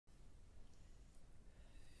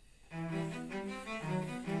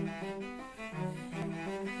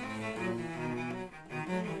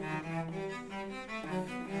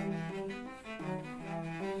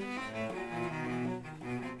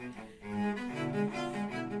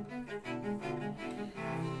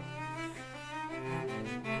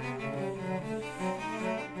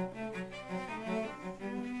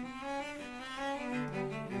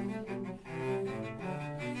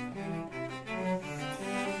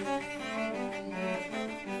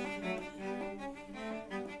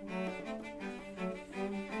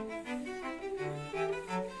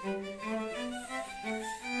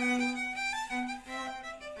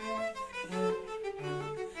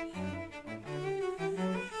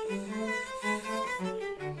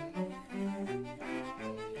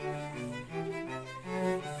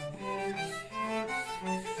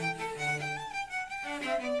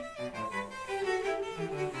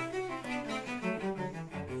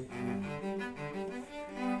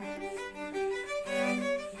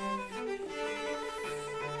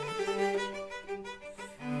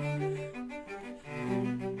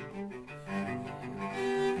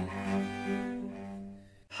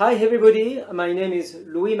Hi everybody, my name is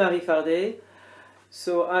Louis-Marie Fardet.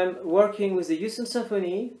 So I'm working with the Houston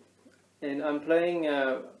Symphony and I'm playing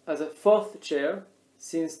as a fourth chair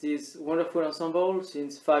since this wonderful ensemble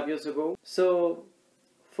since 5 years ago. So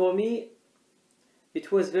for me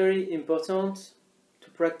it was very important to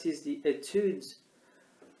practice the etudes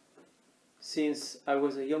since I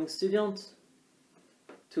was a young student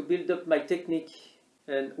to build up my technique.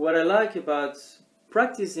 And what I like about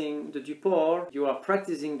practicing the Duport, you are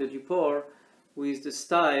practicing the Duport with the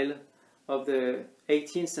style of the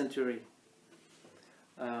 18th century,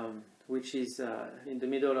 which is in the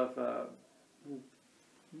middle of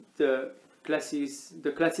the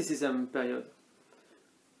classicism period.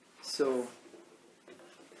 So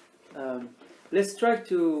let's try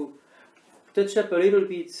to touch up a little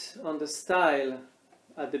bit on the style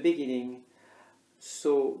at the beginning.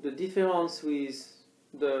 So the difference with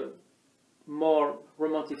the more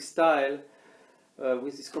romantic style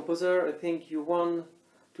with this composer, I think you want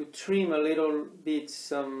to trim a little bit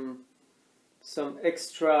some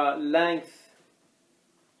extra length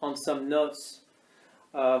on some notes,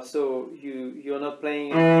 so you're not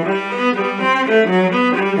playing.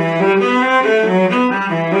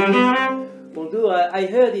 Although I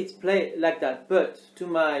heard it play like that, but to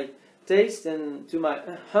my taste and to my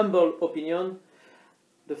humble opinion,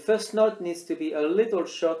 the first note needs to be a little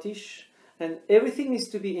shortish. And everything needs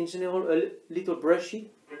to be, in general, a little brushy.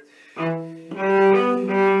 And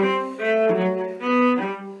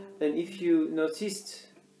if you noticed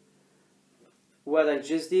what I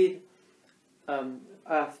just did,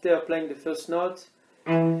 after playing the first note,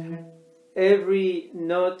 every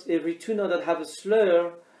two notes that have a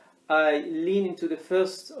slur, I lean into the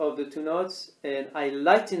first of the two notes and I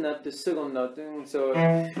lighten up the second note. And so.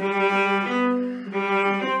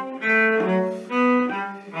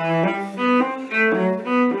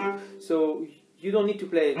 So you don't need to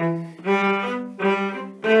play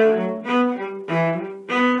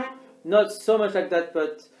not so much like that,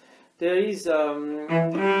 but there is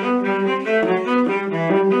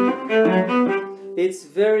it's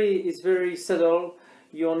very subtle.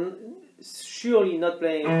 You're surely not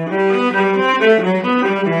playing.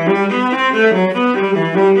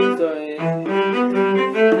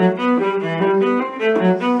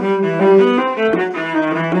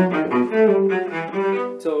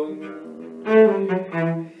 So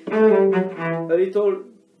a little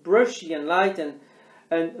brushy and light and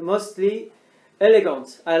mostly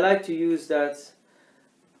elegant. I like to use the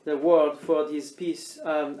word for this piece.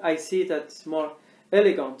 I see that's more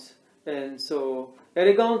elegant, and so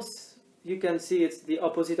elegant, you can see it's the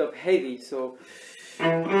opposite of heavy. So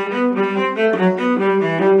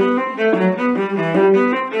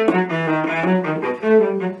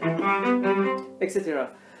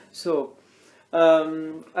etc. So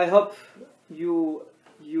I hope you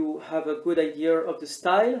have a good idea of the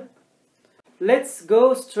style. Let's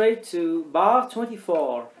go straight to bar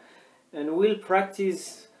 24 and we'll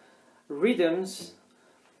practice rhythms.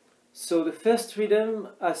 So the first rhythm,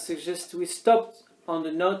 I suggest we stop on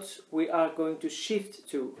the note we are going to shift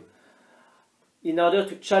to in order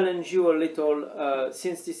to challenge you a little,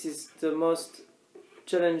 since this is the most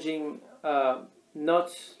challenging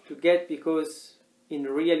note to get, because in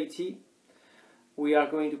reality we are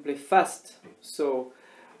going to play fast. So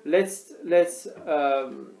let's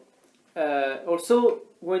also,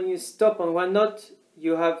 when you stop on one note,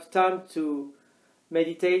 you have time to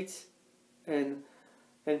meditate and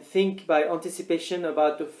think by anticipation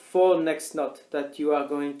about the 4 next notes that you are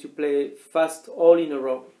going to play fast all in a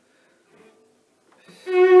row.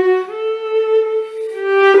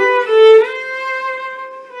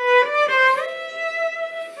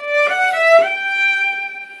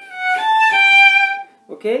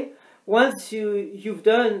 Okay, once you've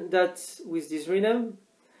done that with this rhythm,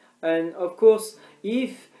 and of course,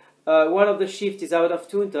 if one of the shifts is out of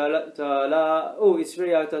tune, it's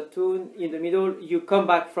really out of tune, in the middle, you come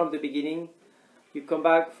back from the beginning. You come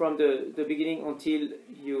back from the beginning until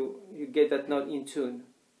you get that note in tune.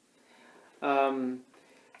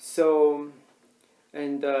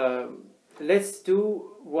 Let's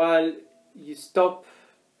do while you stop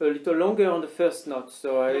a little longer on the first note.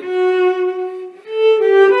 So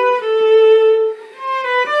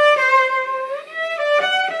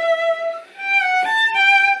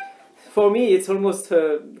for me, it's almost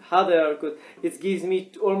harder because it gives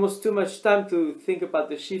me almost too much time to think about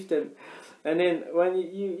the shift, and then when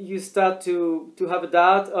you start to have a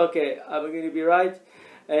doubt, okay, am I going to be right?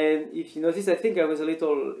 And if you notice, I think I was a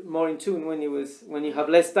little more in tune when you have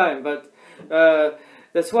less time. But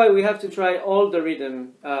that's why we have to try all the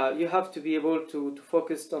rhythm. You have to be able to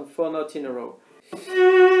focus on 4 notes in a row.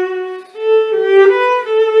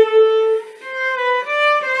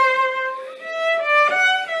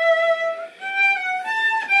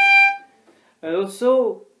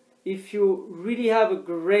 if you really have a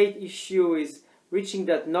great issue is reaching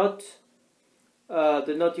that note,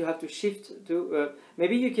 the note you have to shift to,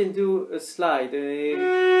 maybe you can do a slide.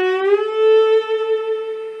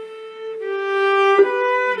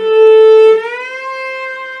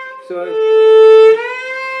 So,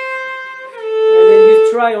 and then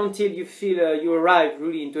you try until you feel you arrive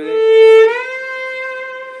really into it.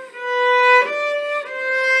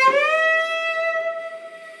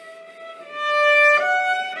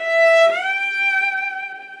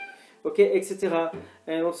 Okay, etc.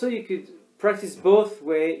 And also you could practice both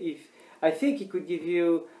way. If I think it could give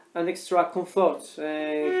you an extra comfort.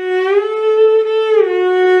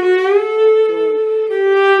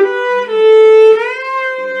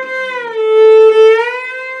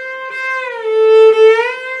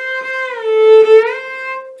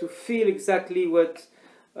 To feel exactly what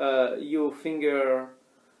your finger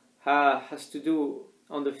has to do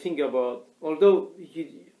on the fingerboard. Although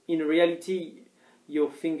in reality your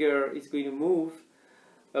finger is going to move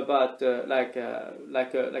about like a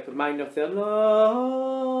minor third,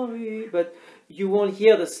 but you won't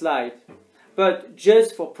hear the slide. But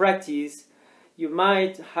just for practice, you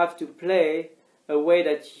might have to play a way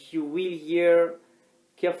that you will hear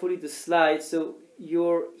carefully the slide, so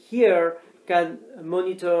your ear can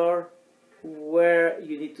monitor where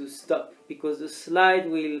you need to stop, because the slide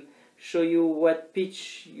will show you what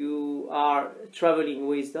pitch you are traveling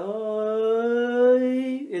with,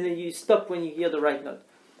 and then you stop when you hear the right note.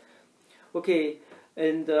 Okay,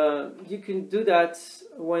 and you can do that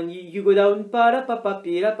when you go down.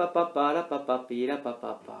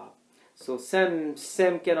 So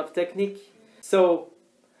same kind of technique. So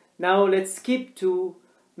now let's skip to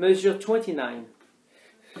measure 29.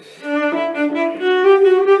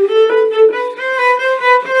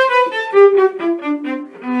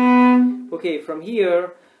 Okay, from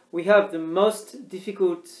here we have the most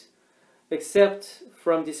difficult excerpt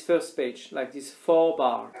from this first page, like this 4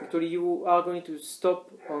 bar. Actually, you are going to stop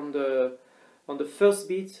on the first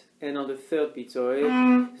beat and on the third beat. So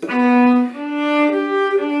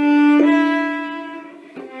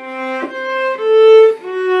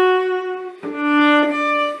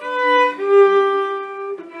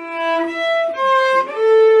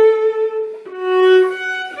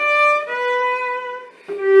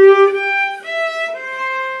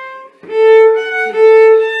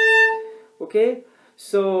okay,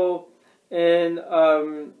 so and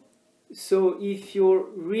so if you're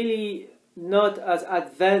really not as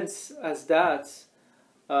advanced as that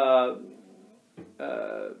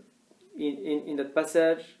in that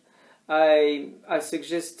passage, I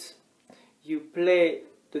suggest you play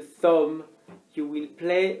the thumb. You will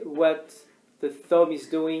play what the thumb is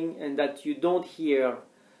doing and that you don't hear.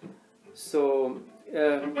 So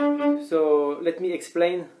so let me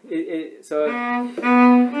explain. So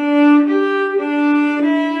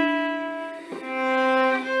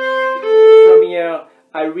from here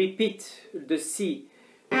I repeat the C,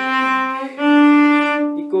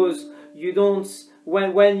 because you don't,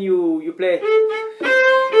 when you play,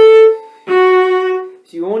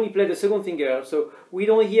 so you only play the second finger, so we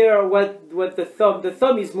don't hear what the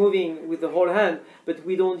thumb is moving with the whole hand, but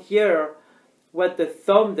we don't hear what the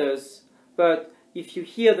thumb does. But if you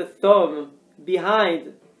hear the thumb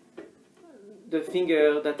behind the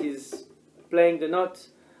finger that is playing the note,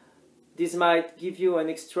 this might give you an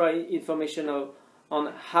extra information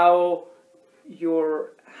on how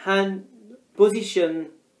your hand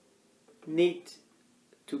position need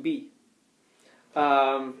to be.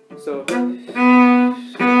 So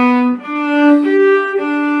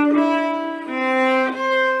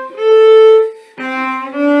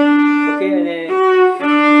okay, and then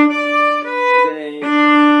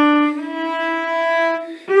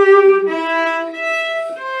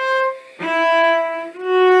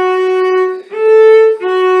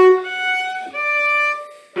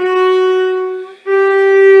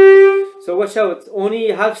so watch out,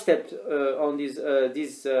 only half step on this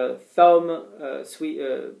thumb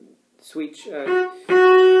switch.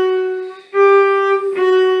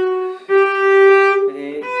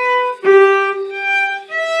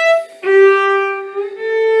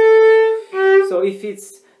 So if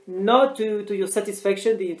it's not to your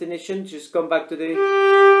satisfaction, the intonation, just come back to the.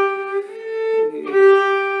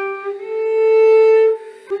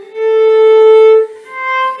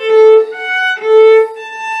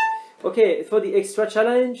 Okay, for the extra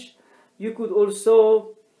challenge, you could also,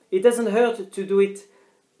 it doesn't hurt to do it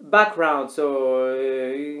background, so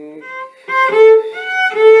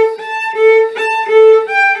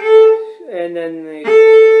and then you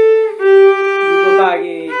go back.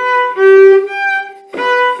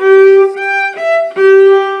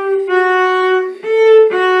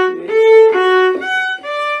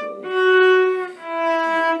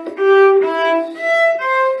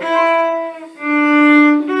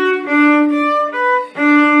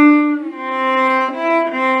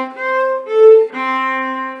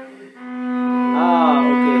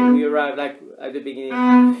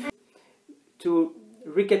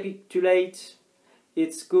 recapitulate,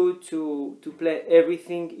 it's good to play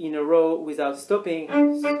everything in a row without stopping.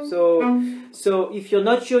 So if you're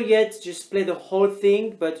not sure yet, just play the whole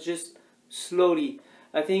thing, but just slowly.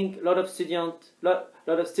 I think a lot of students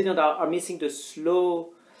are missing the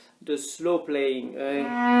slow playing.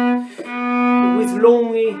 With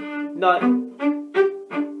lonely, not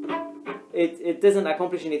it doesn't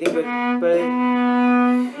accomplish anything, but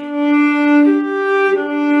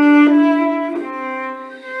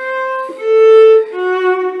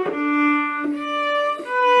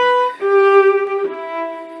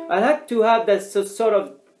I like to have that sort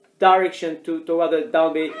of direction toward the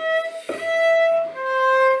downbeat.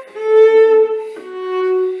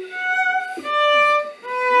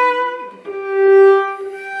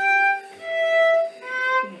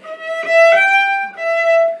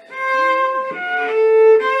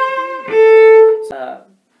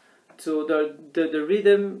 So the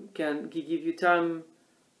rhythm can give you time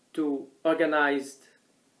to organize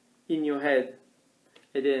in your head,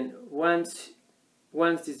 and then once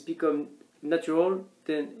it's become natural,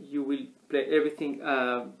 then you will play everything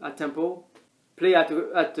at tempo. Play at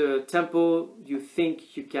a tempo you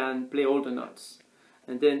think you can play all the notes,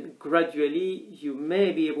 and then gradually you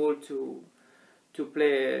may be able to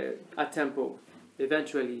play at tempo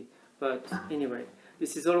eventually. But anyway,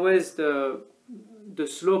 this is always the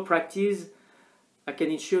slow practice. I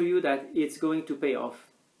can assure you that it's going to pay off.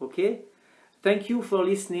 Okay? Thank you for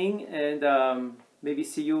listening, and maybe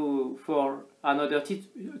see you for another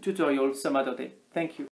tutorial some other day. Thank you.